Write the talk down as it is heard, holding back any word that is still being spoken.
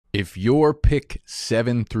If your pick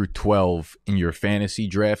 7 through 12 in your fantasy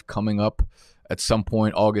draft coming up at some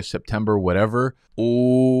point, August, September, whatever,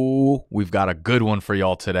 oh, we've got a good one for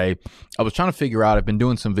y'all today. I was trying to figure out, I've been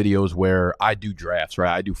doing some videos where I do drafts,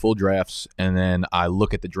 right? I do full drafts, and then I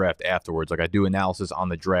look at the draft afterwards. Like I do analysis on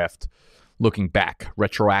the draft looking back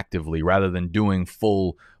retroactively rather than doing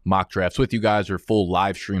full mock drafts with you guys or full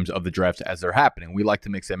live streams of the drafts as they're happening. We like to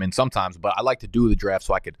mix them in sometimes, but I like to do the draft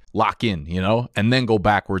so I could lock in, and then go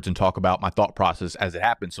backwards and talk about my thought process as it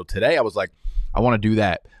happens. So today I was like, I want to do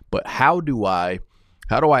that, but how do I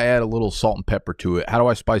add a little salt and pepper to it? How do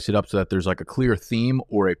I spice it up so that there's like a clear theme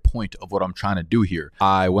or a point of what I'm trying to do here?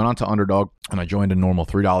 I went on to Underdog and I joined a normal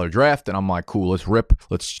 $3 draft, and I'm like, cool, let's rip.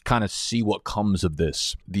 Let's kind of see what comes of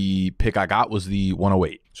this. The pick I got was the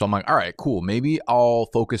 108. So I'm like, all right, cool. Maybe I'll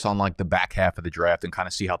focus on like the back half of the draft and kind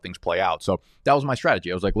of see how things play out. So that was my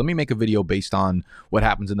strategy. I was like, let me make a video based on what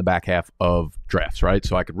happens in the back half of drafts, right?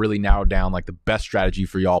 So I could really narrow down like the best strategy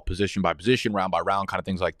for y'all, position by position, round by round, kind of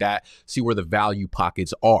things like that. See where the value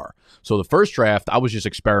pockets are. So the first draft, I was just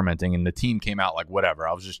experimenting and the team came out like whatever.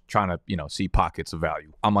 I was just trying to, see pockets of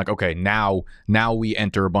value. I'm like, okay, now we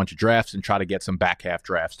enter a bunch of drafts and try to get some back half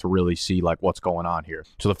drafts to really see like what's going on here.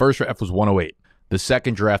 So the first draft was 108. The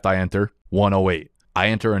second draft I enter, 108. I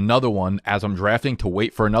enter another one as I'm drafting to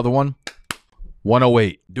wait for another one,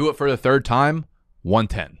 108. Do it for the third time,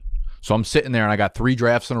 110. So I'm sitting there and I got 3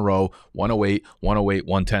 drafts in a row, 108, 108,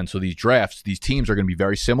 110. So these drafts, these teams are going to be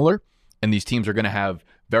very similar, and these teams are going to have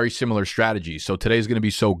very similar strategies. So today's going to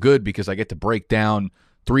be so good because I get to break down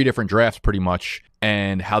 3 different drafts pretty much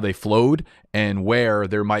and how they flowed and where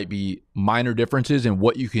there might be minor differences and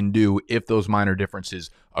what you can do if those minor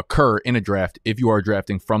differences occur in a draft. If you are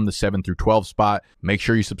drafting from the 7 through 12 spot, make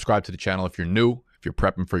sure you subscribe to the channel if you're new. If you're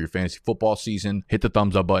prepping for your fantasy football season, hit the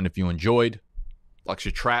thumbs up button if you enjoyed. Flex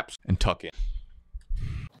your traps and tuck in.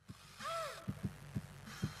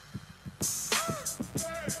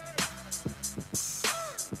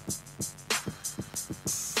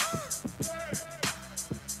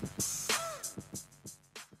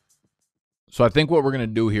 So I think what we're going to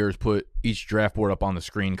do here is put each draft board up on the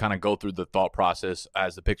screen, kind of go through the thought process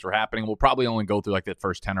as the picks are happening. We'll probably only go through like the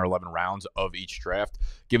first 10 or 11 rounds of each draft,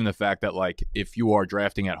 given the fact that like if you are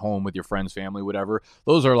drafting at home with your friends, family, whatever,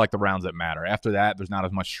 those are like the rounds that matter. After that, there's not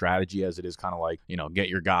as much strategy as it is kind of like, get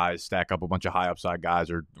your guys, stack up a bunch of high upside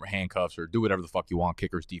guys or handcuffs or do whatever the fuck you want,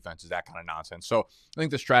 kickers, defenses, that kind of nonsense. So I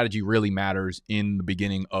think the strategy really matters in the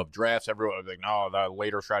beginning of drafts. Everyone was like, no, the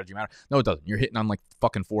later strategy matters. No, it doesn't. You're hitting on like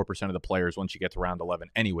fucking 4% of the players once you get to round 11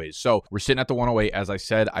 anyways. So we're sitting at the 108. As I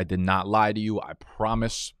said, I did not lie to you. I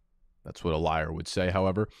promise. That's what a liar would say.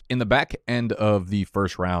 However, in the back end of the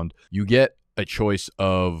first round, you get a choice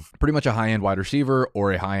of pretty much a high-end wide receiver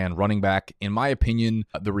or a high-end running back. In my opinion,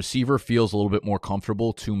 the receiver feels a little bit more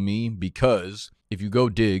comfortable to me because if you go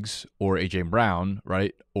Diggs or A.J. Brown,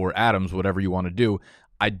 right, or Adams, whatever you want to do,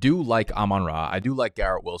 I do like Amon-Ra. I do like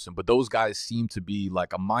Garrett Wilson, but those guys seem to be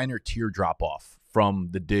like a minor tier drop-off from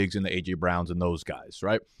the Diggs and the A.J. Browns and those guys,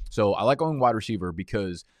 right? So I like going wide receiver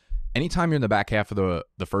because anytime you're in the back half of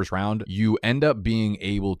the first round, you end up being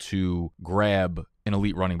able to grab an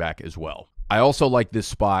elite running back as well. I also like this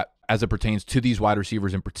spot as it pertains to these wide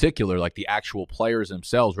receivers in particular, like the actual players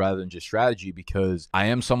themselves rather than just strategy, because I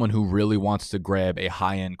am someone who really wants to grab a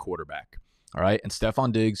high-end quarterback, all right? And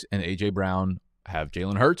Stephon Diggs and A.J. Brown have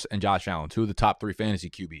Jalen Hurts and Josh Allen, 2 of the top 3 fantasy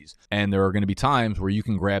QBs. And there are going to be times where you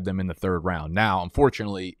can grab them in the third round. Now,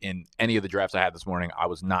 unfortunately, in any of the drafts I had this morning, I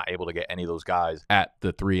was not able to get any of those guys at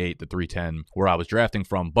the 3.8, the 3.10 where I was drafting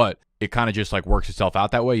from. But it kind of just like works itself out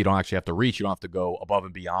that way. You don't actually have to reach. You don't have to go above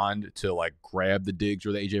and beyond to like grab the Diggs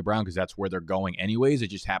or the A.J. Brown because that's where they're going anyways. It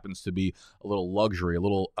just happens to be a little luxury, a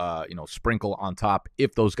little, sprinkle on top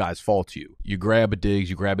if those guys fall to you. You grab a Diggs,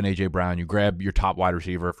 you grab an A.J. Brown, you grab your top wide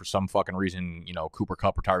receiver. For some fucking reason, Cooper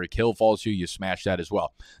Kupp or Tyreek Hill falls to you, you smash that as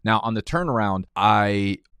well. Now, on the turnaround,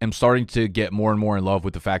 I am starting to get more and more in love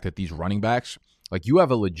with the fact that these running backs, like you have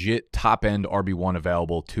a legit top-end RB1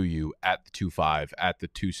 available to you at the 2.5, at the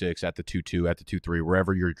 2.6, at the 2.2, at the 2.3,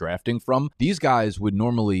 wherever you're drafting from. These guys would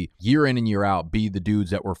normally, year in and year out, be the dudes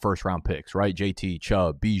that were first-round picks, right? JT,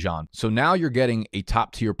 Chubb, Bijan. So now you're getting a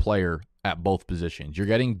top-tier player at both positions. You're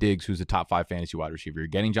getting Diggs, who's a top 5 fantasy wide receiver. You're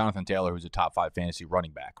getting Jonathan Taylor, who's a top 5 fantasy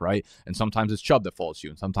running back, right? And sometimes it's Chubb that falls to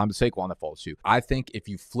you, and sometimes it's Saquon that falls to you. I think if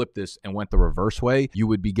you flip this and went the reverse way, you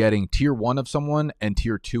would be getting tier 1 of someone and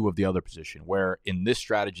tier 2 of the other position, where in this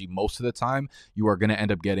strategy, most of the time, you are going to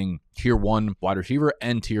end up getting tier 1 wide receiver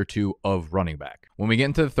and tier 2 of running back. When we get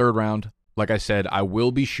into the third round, like I said, I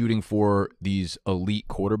will be shooting for these elite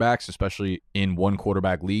quarterbacks, especially in one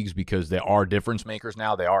quarterback leagues, because they are difference makers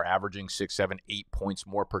now. They are averaging 6, 7, 8 points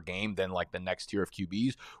more per game than like the next tier of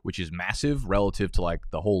QBs, which is massive relative to like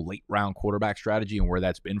the whole late round quarterback strategy and where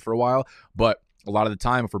that's been for a while. But a lot of the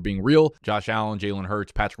time, if we're being real, Josh Allen, Jalen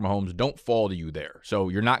Hurts, Patrick Mahomes don't fall to you there. So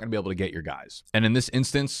you're not going to be able to get your guys. And in this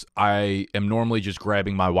instance, I am normally just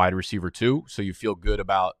grabbing my wide receiver too. So you feel good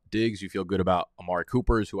about Diggs, you feel good about Amari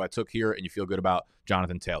Cooper's, who I took here, and you feel good about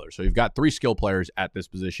Jonathan Taylor. So you've got 3 skill players at this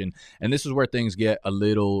position, and this is where things get a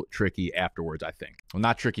little tricky afterwards, I think. Well,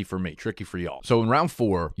 not tricky for me, tricky for y'all. So in round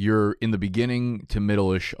 4, you're in the beginning to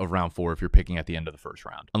middle-ish of round 4 if you're picking at the end of the first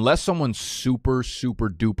round. Unless someone super, super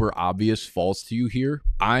duper obvious falls to you here,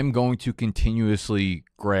 I'm going to continuously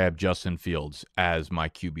grab Justin Fields as my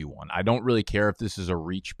QB1. I don't really care if this is a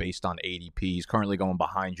reach based on ADP. He's currently going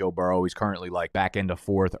behind Joe Burrow. He's currently like back end of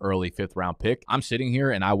 4th, early 5th round pick. I'm sitting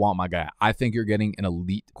here and I want my guy. I think you're getting an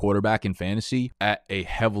elite quarterback in fantasy at a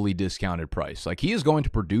heavily discounted price. Like, he is going to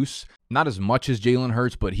produce not as much as Jalen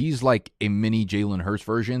Hurts, but he's like a mini Jalen Hurts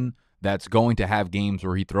version that's going to have games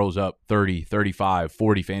where he throws up 30, 35,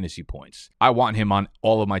 40 fantasy points. I want him on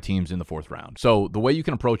all of my teams in the 4th round. So the way you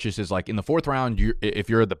can approach this is like in the 4th round, if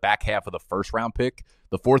you're at the back half of the 1st round pick,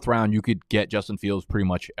 the 4th round, you could get Justin Fields pretty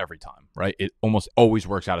much every time, right? It almost always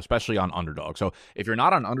works out, especially on Underdog. So if you're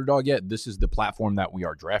not on Underdog yet, this is the platform that we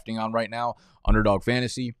are drafting on right now, Underdog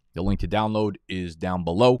Fantasy. The link to download is down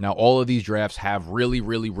below. Now, all of these drafts have really,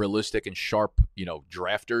 really realistic and sharp,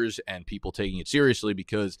 drafters and people taking it seriously,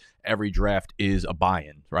 because every draft is a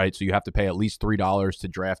buy-in, right? So you have to pay at least $3 to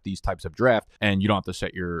draft these types of draft, and you don't have to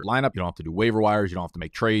set your lineup. You don't have to do waiver wires. You don't have to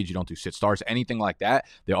make trades. You don't do sit starts, anything like that.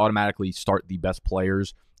 They automatically start the best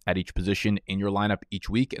players at each position in your lineup each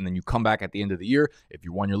week, and then you come back at the end of the year. If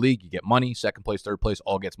you won your league, you get money. 2nd place, 3rd place,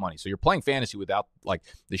 all gets money. So you're playing fantasy without like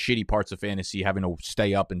the shitty parts of fantasy, having to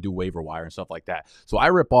stay up and do waiver wire and stuff like that. So I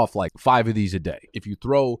rip off like 5 of these a day. If you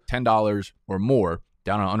throw $10 or more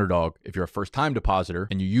down on Underdog, if you're a first-time depositor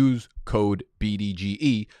and you use code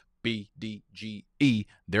BDGE,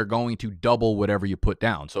 they're going to double whatever you put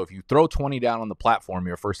down. So if you throw 20 down on the platform,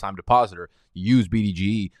 you're a first-time depositor, you use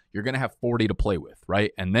BDGE, you're going to have 40 to play with,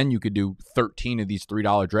 right? And then you could do 13 of these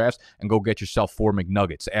 $3 drafts and go get yourself 4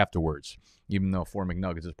 McNuggets afterwards, even though 4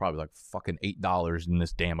 McNuggets is probably like fucking $8 in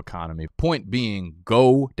this damn economy. Point being,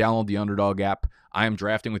 go download the Underdog app. I am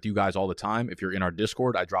drafting with you guys all the time. If you're in our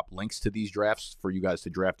Discord, I drop links to these drafts for you guys to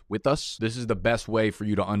draft with us. This is the best way for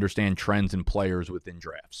you to understand trends and players within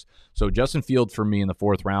drafts. So Justin Fields for me in the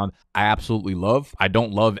 4th round, I absolutely love. I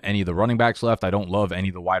don't love any of the running backs left. I don't love any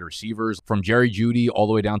of the wide receivers. From Jerry Jeudy all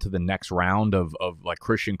the way down to the next round of like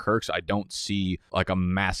Christian Kirks, I don't see like a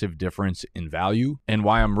massive difference in value. And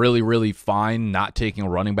why I'm really, really fine not taking a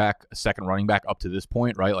 2nd running back up to this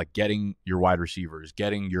point, right? Like getting your wide receivers,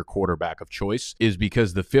 getting your quarterback of choice, is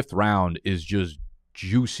because the 5th round is just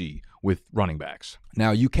juicy with running backs. Now,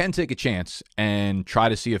 you can take a chance and try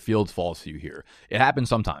to see if Fields falls to you here. It happens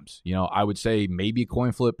sometimes. I would say maybe a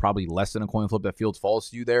coin flip, probably less than a coin flip that Fields falls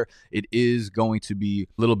to you there. It is going to be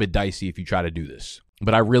a little bit dicey if you try to do this.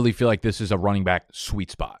 But I really feel like this is a running back sweet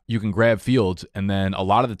spot. You can grab Fields, and then a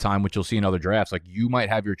lot of the time, which you'll see in other drafts, like you might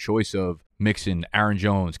have your choice of Mixon, Aaron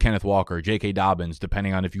Jones, Kenneth Walker, J.K. Dobbins,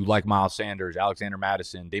 depending on if you like Miles Sanders, Alexander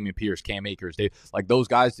Madison, Damian Pierce, Cam Akers. Like those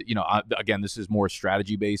guys, again, this is more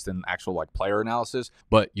strategy-based than actual like player analysis,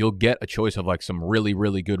 but you'll get a choice of like some really,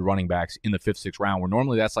 really good running backs in the 5th, 6th round, where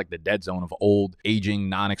normally that's like the dead zone of old, aging,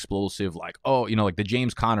 non-explosive, like, like the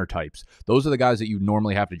James Conner types. Those are the guys that you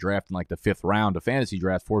normally have to draft in like the 5th round of fantasy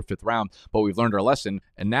draft, 4th, 5th round, but we've learned our lesson,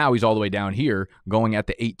 and now he's all the way down here going at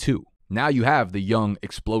the 8-2. Now you have the young,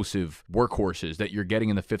 explosive workhorses that you're getting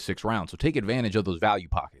in the 5th, 6th round. So take advantage of those value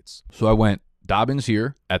pockets. So I went Dobbins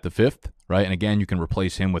here at the 5th, right? And again, you can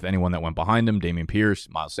replace him with anyone that went behind him, Damian Pierce,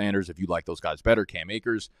 Miles Sanders, if you like those guys better, Cam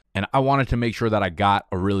Akers. And I wanted to make sure that I got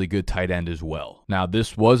a really good tight end as well. Now,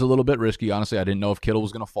 this was a little bit risky. Honestly, I didn't know if Kittle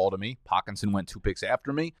was going to fall to me. Hockenson went 2 picks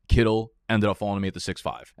after me. Kittle ended up falling to me at the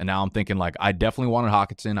 6-5. And now I'm thinking, like, I definitely wanted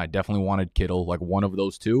Hockenson. I definitely wanted Kittle, like one of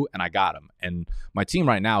those two, and I got him. And my team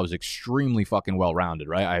right now is extremely fucking well-rounded,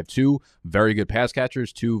 right? I have 2 very good pass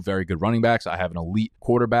catchers, 2 very good running backs. I have an elite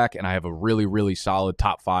quarterback, and I have a really, really solid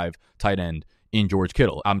top 5 tight end in George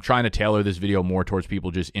Kittle. I'm trying to tailor this video more towards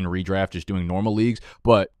people just in redraft, just doing normal leagues,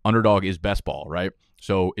 but Underdog is best ball, right?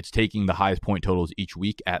 So it's taking the highest point totals each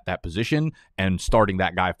week at that position and starting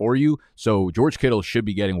that guy for you. So George Kittle should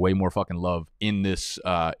be getting way more fucking love in this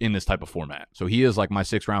type of format. So he is like my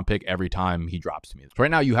 6th round pick every time he drops to me. So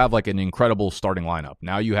right now you have like an incredible starting lineup.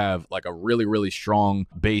 Now you have like a really, really strong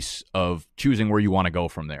base of choosing where you want to go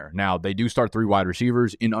from there. Now they do start 3 wide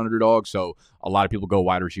receivers in Underdog, so a lot of people go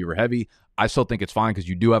wide receiver heavy. I still think it's fine because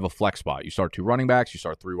you do have a flex spot. You start 2 running backs, you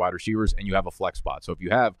start 3 wide receivers, and you have a flex spot. So if you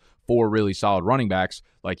have 4 really solid running backs,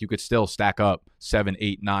 like you could still stack up 7,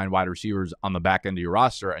 8, 9 wide receivers on the back end of your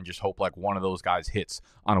roster and just hope like one of those guys hits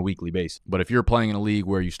on a weekly basis. But if you're playing in a league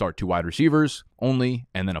where you start 2 wide receivers only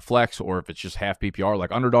and then a flex, or if it's just half PPR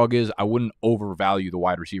like Underdog is, I wouldn't overvalue the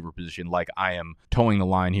wide receiver position like I am towing the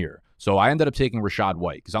line here. So I ended up taking Rachaad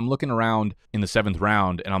White because I'm looking around in the 7th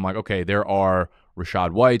round and I'm like, okay, there are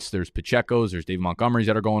Rachaad Whites, there's Pacheco's, there's David Montgomery's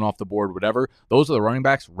that are going off the board, whatever. Those are the running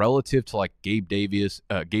backs relative to like Gabe Davis,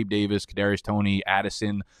 Kadarius Toney,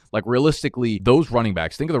 Addison. Like realistically, those running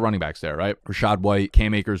backs, think of the running backs there, right? Rachaad White,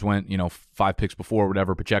 Cam Akers went, 5 picks before,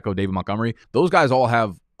 whatever, Pacheco, David Montgomery. Those guys all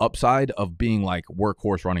have upside of being like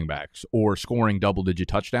workhorse running backs or scoring double-digit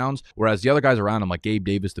touchdowns, whereas the other guys around him, like Gabe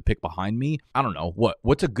Davis, the pick behind me, I don't know.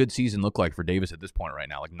 What's a good season look like for Davis at this point right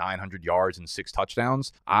now? Like 900 yards and 6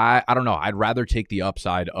 touchdowns? I don't know. I'd rather take the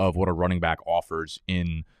upside of what a running back offers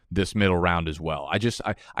in this middle round as well.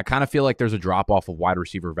 I kind of feel like there's a drop-off of wide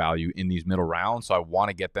receiver value in these middle rounds, so I want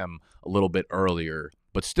to get them a little bit earlier,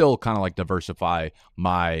 but still kind of like diversify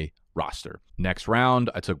my roster. Next round,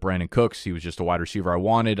 I took Brandon Cooks. He was just a wide receiver I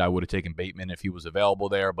wanted. I would have taken Bateman if he was available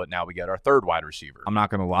there, but now we get our 3rd wide receiver. I'm not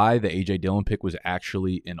going to lie, the A.J. Dillon pick was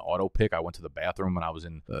actually an auto pick. I went to the bathroom when I was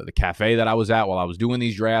in the cafe that I was at while I was doing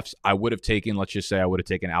these drafts. I would have taken, let's just say I would have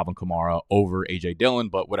taken Alvin Kamara over A.J. Dillon,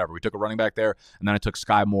 but whatever. We took a running back there, and then I took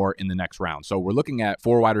Sky Moore in the next round. So we're looking at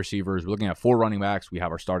 4 wide receivers. We're looking at 4 running backs. We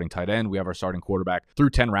have our starting tight end. We have our starting quarterback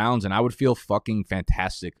through 10 rounds, and I would feel fucking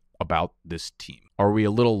fantastic about this team. Are we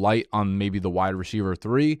a little light on maybe the wide receiver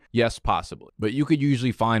 3? Yes, possibly. But you could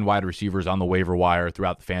usually find wide receivers on the waiver wire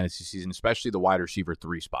throughout the fantasy season, especially the wide receiver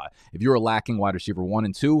 3 spot. If you're lacking wide receiver 1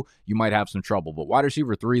 and 2, you might have some trouble. But wide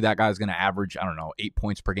receiver 3, that guy's going to average, 8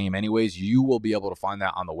 points per game anyways. You will be able to find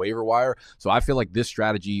that on the waiver wire. So I feel like this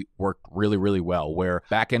strategy worked really, really well, where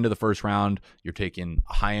back end of the first round, you're taking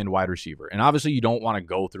a high-end wide receiver. And obviously, you don't want to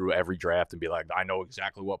go through every draft and be like, I know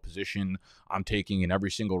exactly what position I'm taking in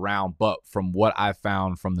every single round. But from what I've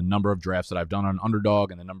found from the number of drafts that I've done on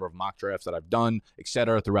Underdog and the number of mock drafts that I've done,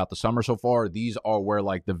 etc., throughout the summer so far, these are where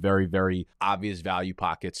like the very, very obvious value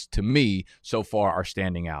pockets to me so far are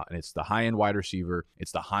standing out. And it's the high-end wide receiver,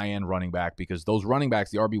 it's the high-end running back, because those running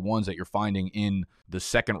backs, the RB1s that you're finding in the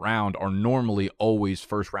 2nd round, are normally always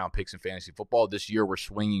 1st-round picks in fantasy football. This year, we're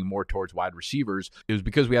swinging more towards wide receivers. It was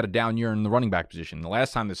because we had a down year in the running back position. The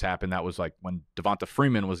last time this happened, that was like when Devonta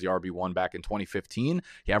Freeman was the RB1 back in 2015.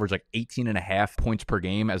 He averaged like 18.5 points per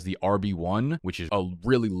game as the RB1, which is a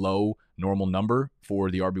really low normal number for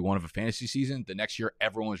the RB1 of a fantasy season. The next year,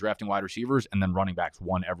 everyone was drafting wide receivers, and then running backs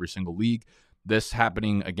won every single league. This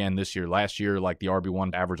happening again this year. Last year, like the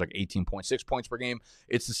RB1 averaged like 18.6 points per game.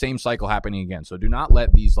 It's the same cycle happening again. So do not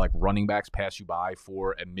let these like running backs pass you by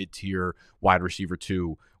for a mid-tier wide receiver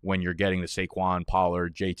 2 when you're getting the Saquon,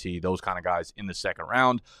 Pollard, JT, those kind of guys in the 2nd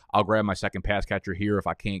round. I'll grab my 2nd pass catcher here if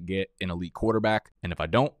I can't get an elite quarterback. And if I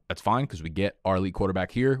don't, that's fine, because we get our elite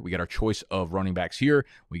quarterback here. We get our choice of running backs here.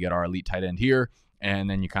 We get our elite tight end here. And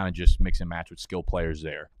then you kind of just mix and match with skill players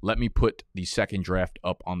there. Let me put the 2nd draft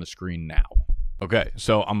up on the screen now. Okay,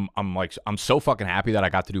 so I'm so fucking happy that I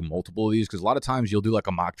got to do multiple of these, because a lot of times you'll do like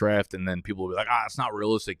a mock draft and then people will be like, it's not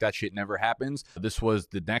realistic. That shit never happens. This was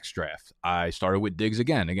the next draft. I started with Diggs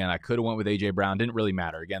again. Again, I could have went with A.J. Brown. Didn't really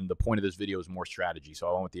matter. Again, the point of this video is more strategy. So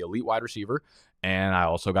I went with the elite wide receiver, and I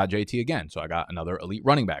also got JT again. So I got another elite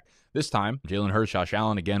running back. This time, Jalen Hurts, Josh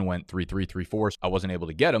Allen again went 3-3, 3-4. I wasn't able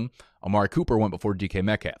to get him. Amari Cooper went before DK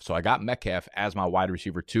Metcalf. So I got Metcalf as my wide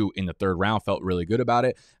receiver 2 in the 3rd round. Felt really good about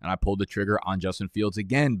it. And I pulled the trigger on Justin Fields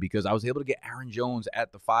again because I was able to get Aaron Jones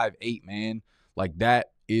at the 5-8, man. Like,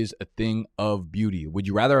 that is a thing of beauty. Would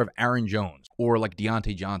you rather have Aaron Jones or like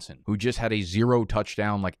Deontay Johnson, who just had a 0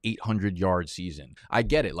 touchdown, like 800-yard season? I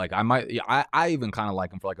get it. Like, I even kind of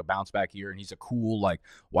like him for like a bounce back year, and he's a cool like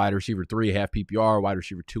wide receiver 3, half PPR, wide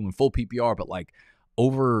receiver 2, and full PPR. But like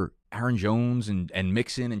over Aaron Jones and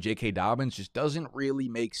Mixon and J.K. Dobbins just doesn't really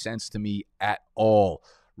make sense to me at all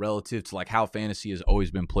relative to like how fantasy has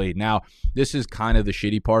always been played. Now, this is kind of the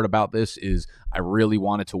shitty part about this is I really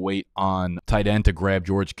wanted to wait on tight end to grab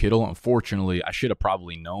George Kittle. Unfortunately, I should have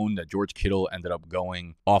probably known that George Kittle ended up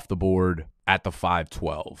going off the board at the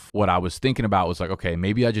 512. What I was thinking about was like, okay,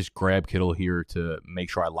 maybe I just grab Kittle here to make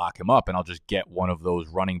sure I lock him up and I'll just get one of those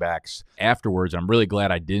running backs afterwards. I'm really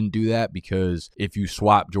glad I didn't do that because if you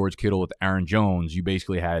swap George Kittle with Aaron Jones, you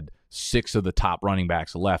basically had 6 of the top running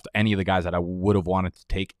backs left. Any of the guys that I would have wanted to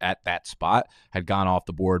take at that spot had gone off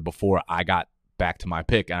the board before I got back to my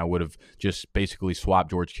pick, and I would have just basically swapped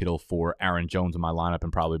George Kittle for Aaron Jones in my lineup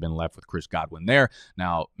and probably been left with Chris Godwin there.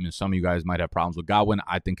 Now, I mean, some of you guys might have problems with Godwin.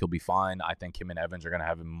 I think he'll be fine. I think him and Evans are going to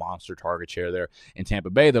have a monster target share there in Tampa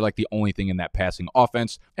Bay. They're like the only thing in that passing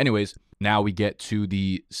offense. Anyways, now we get to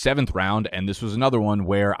the 7th round, and this was another one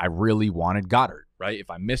where I really wanted Goddard. Right?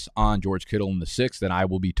 If I miss on George Kittle in the 6th, then I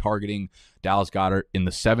will be targeting Dallas Goedert in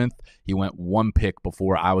the 7th. He went 1 pick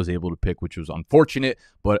before I was able to pick, which was unfortunate.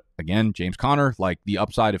 But again, James Conner, like the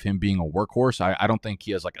upside of him being a workhorse, I don't think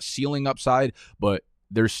he has like a ceiling upside, but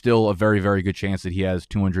there's still a very, very good chance that he has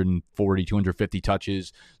 240, 250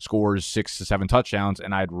 touches, scores 6 to 7 touchdowns.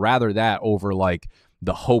 And I'd rather that over like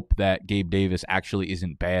the hope that Gabe Davis actually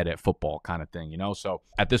isn't bad at football kind of thing, you know? So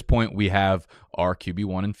at this point, we have our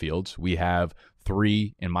QB1 in Fields. We have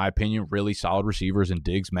 3, in my opinion, really solid receivers in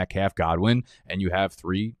Diggs, Metcalf, Godwin, and you have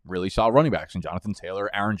 3 really solid running backs in Jonathan Taylor,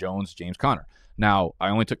 Aaron Jones, James Conner. Now, I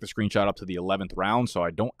only took the screenshot up to the 11th round, so I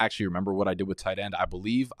don't actually remember what I did with tight end. I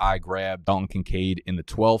believe I grabbed Dalton Kincaid in the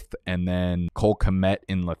 12th and then Cole Kmet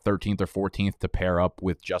in the 13th or 14th to pair up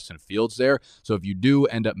with Justin Fields there. So if you do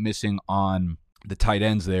end up missing on the tight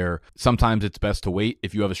ends there, sometimes it's best to wait.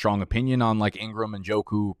 If you have a strong opinion on like Ingram and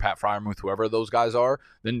Njoku, Pat Freiermuth, whoever those guys are,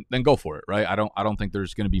 then go for it, right? I don't think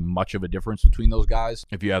there's going to be much of a difference between those guys.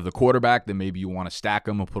 If you have the quarterback, then maybe you want to stack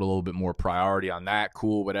them and put a little bit more priority on that.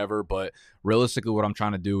 Cool, whatever. But realistically, what I'm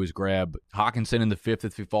trying to do is grab Hawkinson in the 5th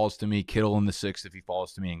if he falls to me, Kittle in the 6th if he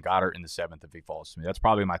falls to me, and Goddard in the 7th if he falls to me. That's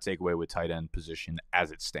probably my takeaway with tight end position as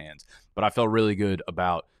it stands. But I felt really good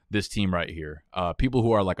about this team right here. People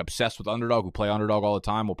who are like obsessed with Underdog, who play Underdog all the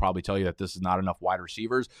time, will probably tell you that this is not enough wide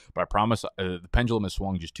receivers, but I promise the pendulum has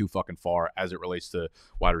swung just too fucking far as it relates to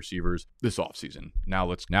wide receivers this offseason.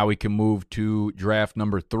 Now we can move to draft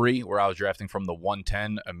number 3, where I was drafting from the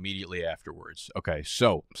 110 immediately afterwards. Okay,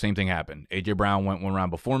 so same thing happened. AJ Brown went 1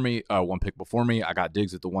 round before me, 1 pick before me. I got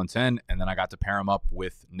Diggs at the 110, and then I got to pair him up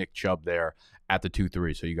with Nick Chubb there at the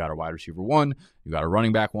 2-3. So you got a wide receiver 1, you got a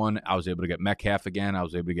running back 1. I was able to get Metcalf again. I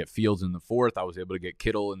was able to get Fields in the 4th. I was able to get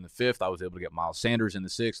Kittle in the 5th. I was able to get Miles Sanders in the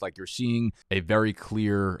 6th. Like, you're seeing a very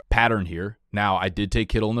clear pattern here. Now, I did take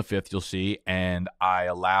Kittle in the 5th, you'll see, and I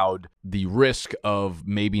allowed the risk of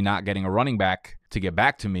maybe not getting a running back to get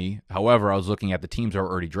back to me. However, I was looking at the teams that are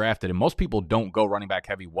already drafted, and most people don't go running back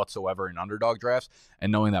heavy whatsoever in Underdog drafts.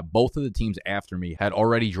 And knowing that both of the teams after me had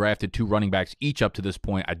already drafted 2 running backs each up to this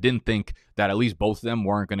point, I didn't think that at least both of them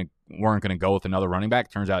weren't going to go with another running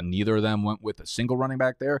back. Turns out neither of them went with a single running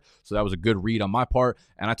back there. So that was a good read on my part.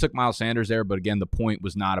 And I took Miles Sanders there. But again, the point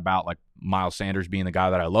was not about like Miles Sanders being the guy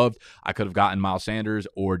that I loved. I could have gotten Miles Sanders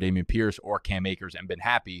or Dameon Pierce or Cam Akers and been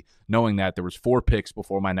happy knowing that there was 4 picks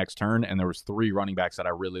before my next turn and there was 3 running backs that I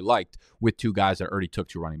really liked with 2 guys that already took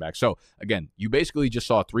 2 running backs. So again, you basically just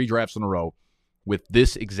saw 3 drafts in a row with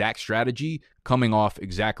this exact strategy coming off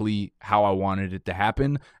exactly how I wanted it to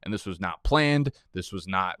happen. And this was not planned. This was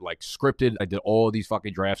not like scripted. I did all of these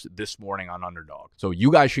fucking drafts this morning on Underdog. So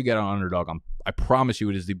you guys should get on Underdog. I promise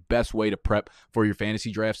you it is the best way to prep for your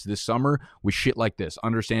fantasy drafts this summer with shit like this,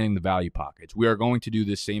 understanding the value pockets. We are going to do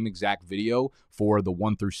this same exact video for the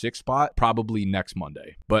 1 through 6 spot probably next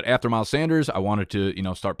Monday. But after Miles Sanders, I wanted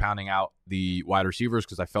to, start pounding out the wide receivers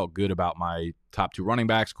because I felt good about my top 2 running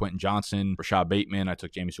backs, Quentin Johnson, Rashad Bateman. I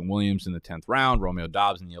took Jamison Williams in the 10th round, Romeo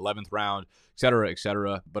Doubs in the 11th round, et cetera, et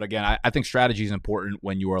cetera. But again, I think strategy is important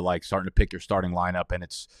when you are like starting to pick your starting lineup and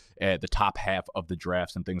it's at the top half of the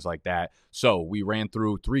drafts and things like that. So we ran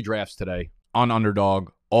through 3 drafts today on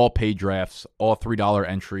Underdog, all paid drafts, all $3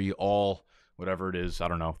 entry, all whatever it is, I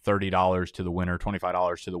don't know, $30 to the winner,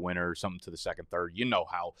 $25 to the winner, something to the second, third. You know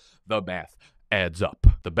how the math adds up.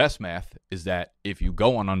 The best math is that if you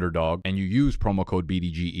go on Underdog and you use promo code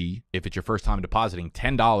BDGE, if it's your first time depositing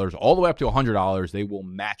 $10 all the way up to $100, they will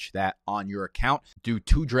match that on your account. Do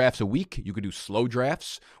 2 drafts a week. You could do slow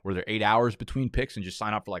drafts where they're 8 hours between picks and just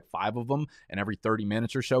sign up for like 5 of them. And every 30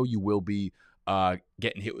 minutes or so, you will be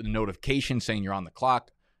getting hit with a notification saying you're on the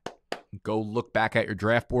clock. Go look back at your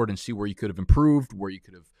draft board and see where you could have improved, where you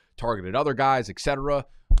could have targeted other guys, etc.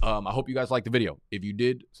 I hope you guys liked the video. If you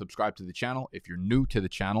did, subscribe to the channel if you're new to the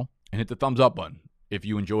channel and hit the thumbs up button. if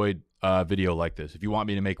you enjoyed a video like this, if you want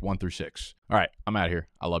me to make 1 through 6. All right, I'm out of here.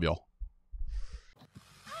 I love y'all.